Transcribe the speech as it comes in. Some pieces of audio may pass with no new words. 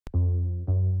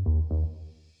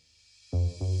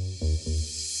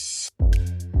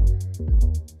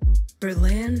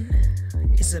Berlin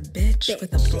is a bitch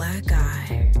with a black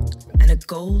eye and a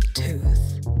gold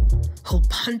tooth. He'll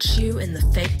punch you in the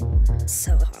face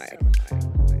so hard.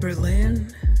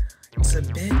 Berlin is a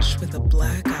bitch with a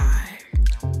black eye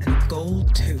and a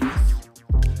gold tooth.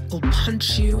 He'll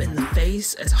punch you in the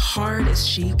face as hard as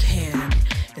she can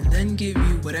and then give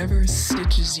you whatever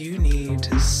stitches you need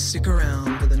to stick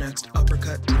around for the next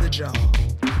uppercut to the jaw.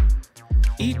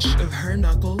 Each of her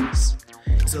knuckles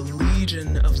is a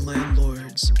legion of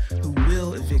landlords who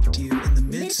will evict you in the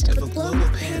midst of a global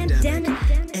pandemic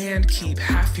and keep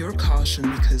half your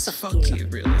caution because fuck you,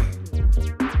 really.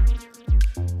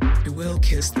 You will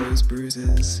kiss those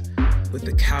bruises with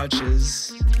the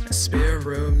couches and spare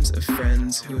rooms of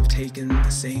friends who have taken the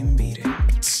same beating.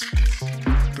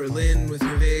 Berlin, with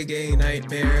her vague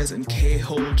nightmares and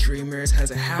K-hole dreamers,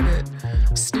 has a habit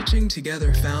of stitching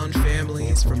together found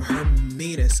families from her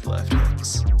meanest left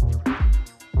hooks.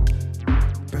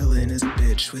 Berlin is a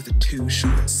bitch with a too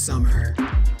short summer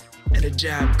and a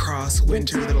jab cross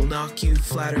winter that'll knock you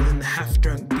flatter than the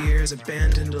half-drunk beers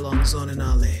abandoned along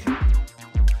Sonnenallee.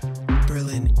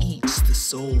 Berlin eats the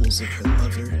souls of her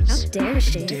lovers. How dare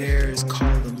she? Dares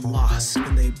call them lost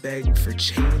when they beg for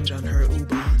change on her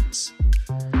U-Bahns.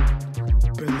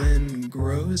 Berlin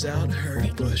grows out her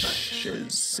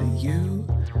bushes so you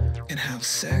can have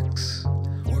sex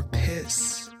or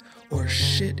piss or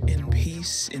shit in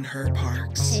peace in her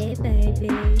parks. Hey, baby.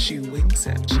 She winks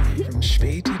at you from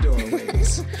späti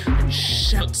doorways and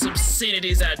shouts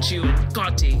obscenities at you in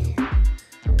Gotti.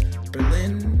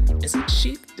 Berlin is a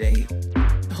cheap date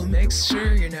who makes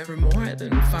sure you're never more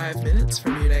than 5 minutes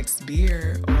from your next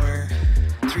beer or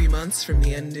 3 months from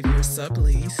the end of your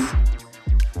sublease.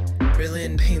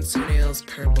 Berlin paints her nails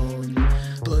purple and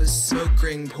blows smoke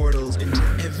ring portals into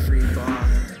every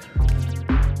bar.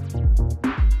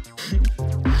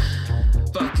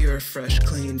 Fuck your fresh,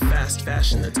 clean, fast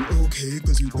fashion that's okay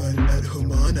cause you got it at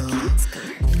Humana.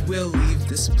 You will leave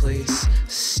this place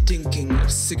stinking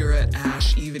of cigarette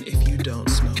ash even if you don't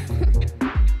smoke.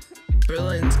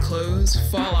 Berlin's clothes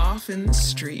fall off in the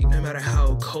street no matter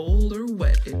how cold or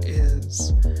wet it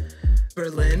is.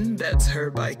 Berlin bets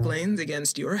her bike lanes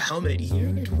against your helmet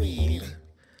and weed.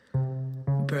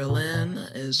 Berlin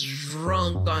is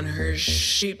drunk on her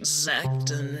sheep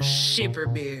sect and sheeper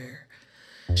beer.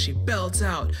 She belts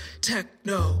out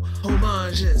techno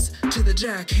homages to the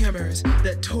jackhammers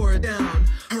that tore down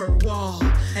her wall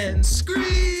and screams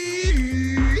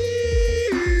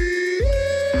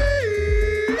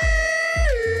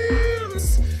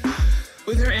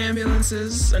with her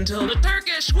ambulances until the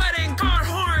Turkish wedding car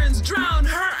horns drown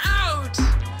her out.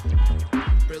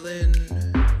 Berlin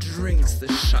drinks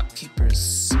the shopkeeper's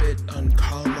spit on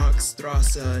Karl Marx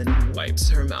Strasse and wipes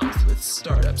her mouth with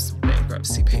startups'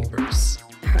 bankruptcy papers.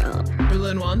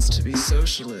 Berlin wants to be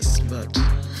socialist, but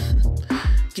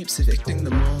keeps evicting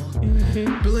them all.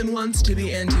 Berlin wants to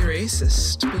be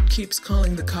anti-racist, but keeps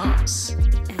calling the cops.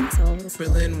 Assholes.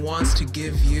 Berlin wants to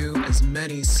give you as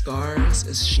many scars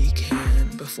as she can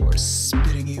before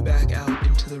spitting you back out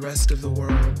into the rest of the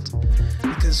world.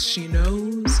 Because she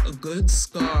knows a good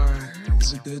scar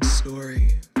is a good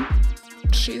story.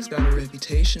 She's got a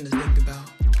reputation to think about.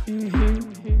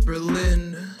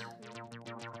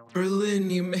 Berlin,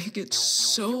 you make it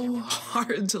so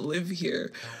hard to live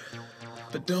here.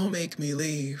 But don't make me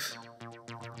leave.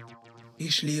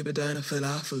 Ich liebe deine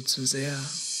Falafel zu sehr.